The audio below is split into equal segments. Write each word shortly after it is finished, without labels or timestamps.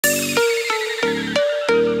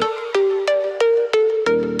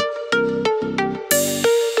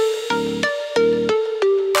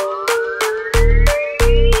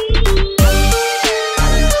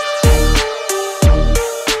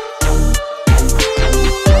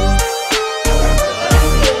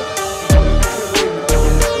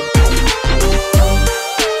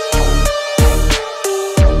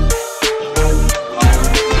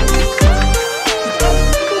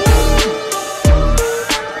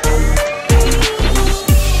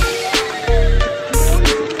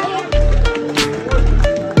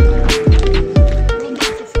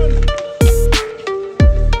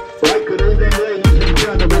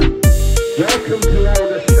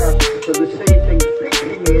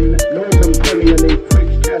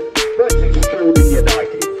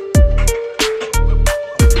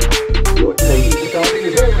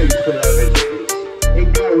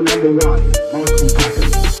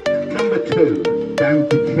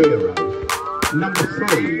hero. Number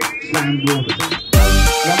 3, Sam Warburton.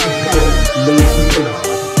 Number 4, Lewis Millard.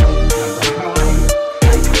 Number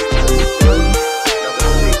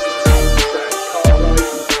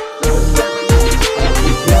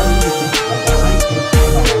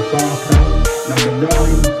 5, Number 9,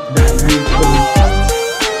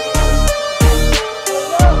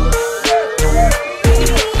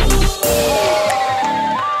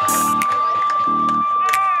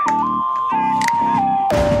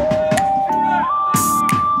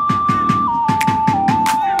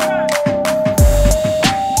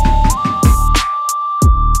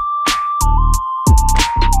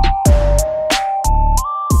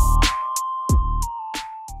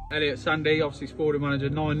 Elliot Sandy, obviously Spalding manager,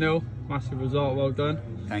 9-0, massive result, well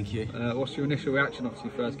done. Thank you. What's your initial reaction, obviously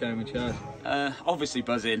first game in charge? Obviously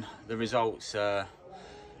buzzing. The results like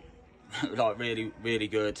really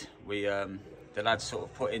good. We the lads sort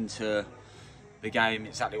of put into the game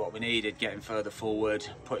exactly what we needed, getting further forward,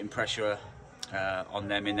 putting pressure on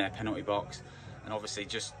them in their penalty box, and obviously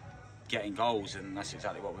just getting goals, and that's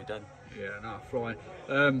exactly what we've done. Yeah, no, flying.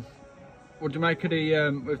 What do you make of the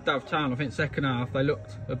with Daventry Town? I think second half they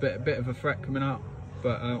looked a bit of a threat coming out,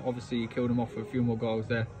 but obviously you killed them off with a few more goals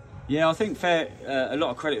there. Yeah, I think a lot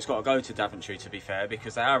of credit's got to go to Daventry, to be fair,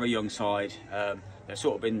 because they are a young side. They've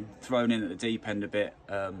sort of been thrown in at the deep end a bit.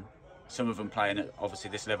 Some of them playing at obviously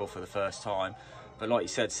this level for the first time, but like you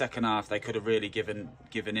said, second half they could have really given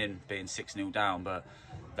in, being 6-0 down, but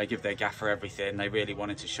they give their gaffer everything. They really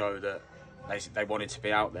wanted to show that they wanted to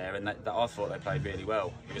be out there, and that I thought they played really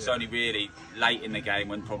well. It was only really late in the game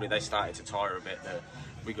when probably they started to tire a bit that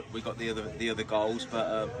we got the other goals,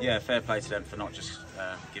 but yeah, fair play to them for not just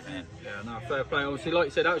giving in. Yeah, no, fair play. Obviously, like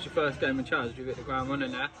you said, that was your first game in charge. You hit the ground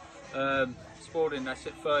running there. Spalding, they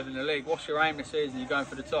sit third in the league. What's your aim this season? You're going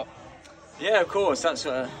for the top? Yeah, of course. I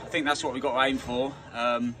think that's what we've got to aim for.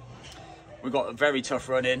 We've got a very tough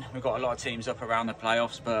run in. We've got a lot of teams up around the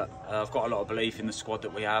playoffs, but I've got a lot of belief in the squad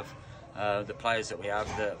that we have. The players that we have,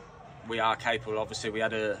 that we are capable. Obviously we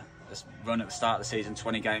had a run at the start of the season,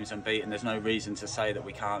 20 games unbeaten. There's no reason to say that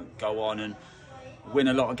we can't go on and win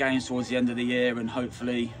a lot of games towards the end of the year and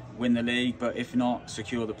hopefully win the league, but if not,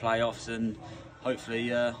 secure the playoffs and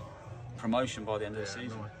hopefully promotion by the end of the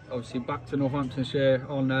season. Nice. Obviously back to Northamptonshire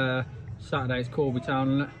on Saturday's Corby Town,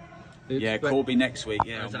 isn't it? Yeah, Corby next week,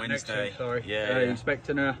 yeah, on Wednesday. Week, sorry. Yeah, You're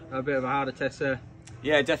expecting a bit of a harder test there?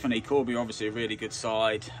 Yeah, definitely. Corby obviously a really good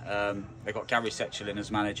side. They've got Gary Setchell in as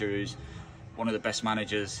manager, who's one of the best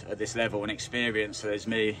managers at this level and experience. So there's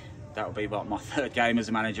me. That'll be my third game as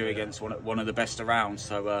a manager against one of the best around.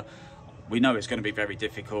 So we know it's going to be very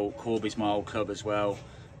difficult. Corby's my old club as well.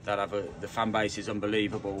 They'll have the fan base is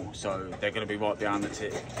unbelievable, so they're going to be right behind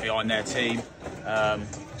their team.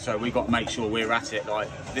 So we've got to make sure we're at it. Like,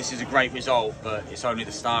 this is a great result, but it's only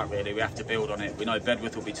the start really. We have to build on it. We know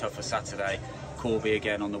Bedworth will be tough for Saturday, Corby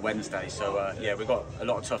again on the Wednesday. So yeah, we've got a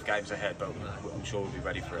lot of tough games ahead, but I'm sure we'll be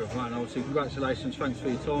ready for it. Right, obviously congratulations, thanks for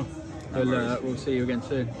your time. We'll see you again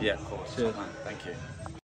soon. Yeah, of course. Cheers. Thank you.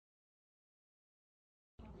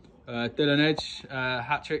 Dylan Edge,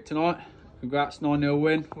 hat trick tonight. Congrats, 9-0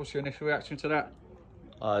 win. What's your initial reaction to that?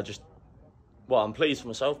 Well, I'm pleased for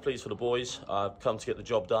myself, pleased for the boys. I've come to get the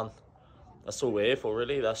job done. That's all we're here for,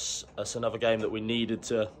 really. That's another game that we needed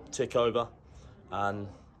to tick over, and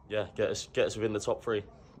yeah, get us within the top 3.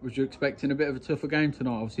 Was you expecting a bit of a tougher game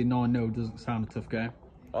tonight? Obviously 9-0 doesn't sound a tough game.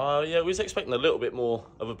 Yeah, we was expecting a little bit more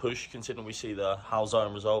of a push, considering we see the Hull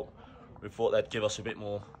Zone result. We thought they'd give us a bit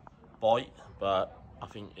more bite, but I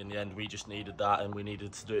think in the end we just needed that, and we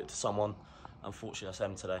needed to do it to someone. Unfortunately, that's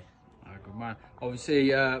them today. Oh, good man.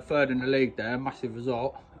 Obviously, third in the league there, massive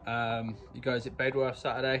result. You guys at Bedworth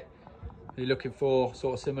Saturday. Are you looking for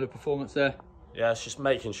sort of similar performance there? Yeah, it's just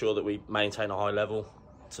making sure that we maintain a high level.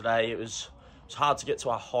 Today it was hard to get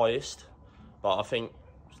to our highest, but I think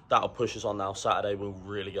that'll push us on now. Saturday we'll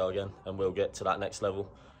really go again, and we'll get to that next level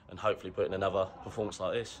and hopefully put in another performance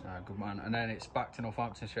like this. Oh, good man. And then it's back to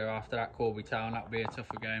Northamptonshire after that, Corby Town. That'll be a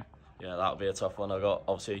tougher game. Yeah, that'll be a tough one. I've got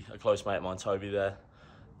obviously a close mate of mine, Toby, there.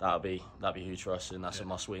 That'll be huge for us, and that's a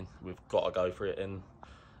must win. We've got to go for it and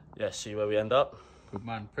yeah, see where we end up. Good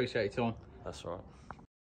man, appreciate your time. That's all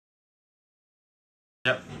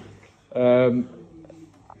right. Yep.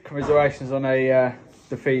 Commiserations on a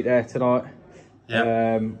defeat there tonight.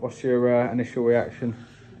 Yep. What's your initial reaction?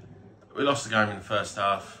 We lost the game in the first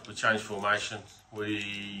half. We changed formation.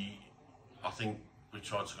 I think we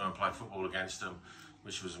tried to go and play football against them,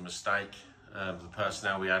 which was a mistake. The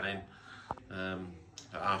personnel we had in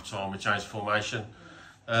at half time, we changed formation,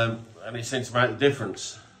 and it seemed to make the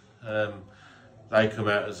difference. they come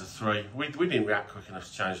out as a 3. We didn't react quick enough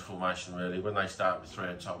to change the formation really. When they start with 3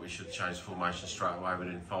 up top, we should have changed the formation straight away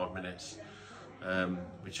within 5 minutes.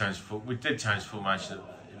 We did change the formation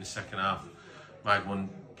in the second half, made one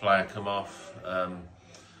player come off,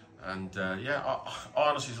 yeah, I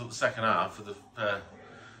honestly thought the second half for the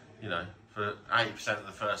for 80% of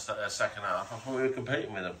the second half, I thought we were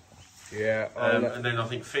competing with them. Yeah. And then I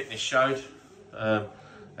think fitness showed. Our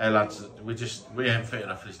lads, we ain't fit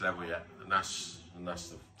enough for this level yet, and that's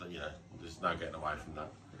there's no getting away from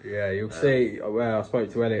that. Yeah, you'll see. Well, I spoke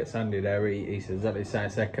to Elliot Sandy there. He said exactly the same.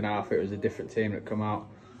 Second half, it was a different team that come out,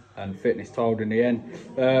 and fitness told in the end.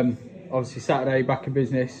 Obviously, Saturday back in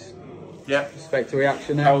business. Yeah. Expect a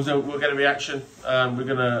reaction there. We'll get a reaction. We're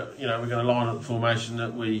gonna line up the formation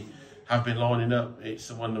that we have been lining up. It's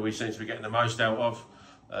the one that we seem to be getting the most out of.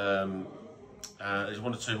 There's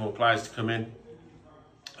 1 or 2 more players to come in.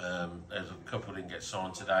 There's a couple didn't get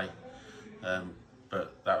signed today,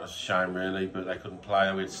 but that was a shame really. But they couldn't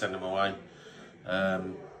play, we had to send them away. Yeah,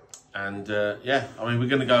 I mean we're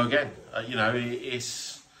going to go again.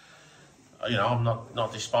 I'm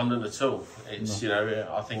not despondent at all. It's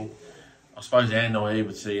I suppose our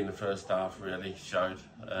naivety in the first half really showed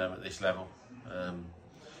at this level.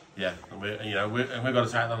 Yeah, and we've got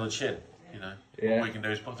to take that on the chin. What we can do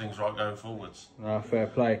is put things right going forwards. No, fair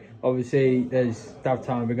play. Obviously, there's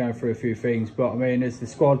Daventry we're going through a few things, but I mean, is the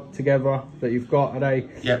squad together that you've got? Are they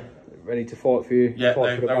ready to fight for you? Yeah,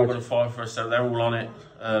 they're all going to fight for us. So they're all on it.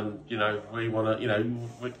 We want to.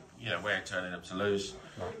 We're turning up to lose.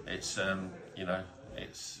 No. It's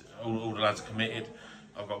it's all the lads are committed.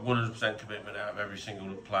 I've got 100% commitment out of every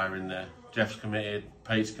single player in there. Jeff's committed.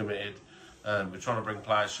 Pete's committed. We're trying to bring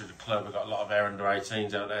players through the club. We've got a lot of our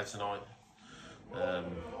under-18s out there tonight.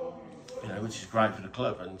 Which is great for the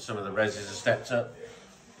club, and some of the reses have stepped up.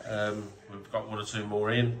 We've got 1 or 2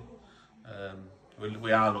 more in.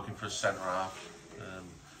 We are looking for a centre half.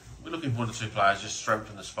 We're looking for 1 or 2 players just to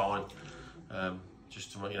strengthen the spine,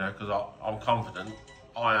 just to because I'm confident.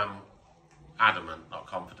 I am adamant, not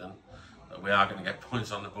confident, that we are going to get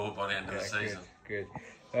points on the board by the end of the season. Good.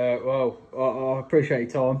 Well, I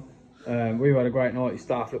appreciate your time. We've had a great night. Your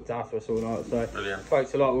staff looked after us all night, so brilliant.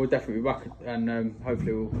 Thanks a lot. We'll definitely be back, and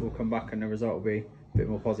hopefully we'll come back and the result will be a bit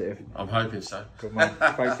more positive. I'm hoping so. Good man.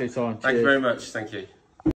 Thanks for your time. Thank you very much. Thank you.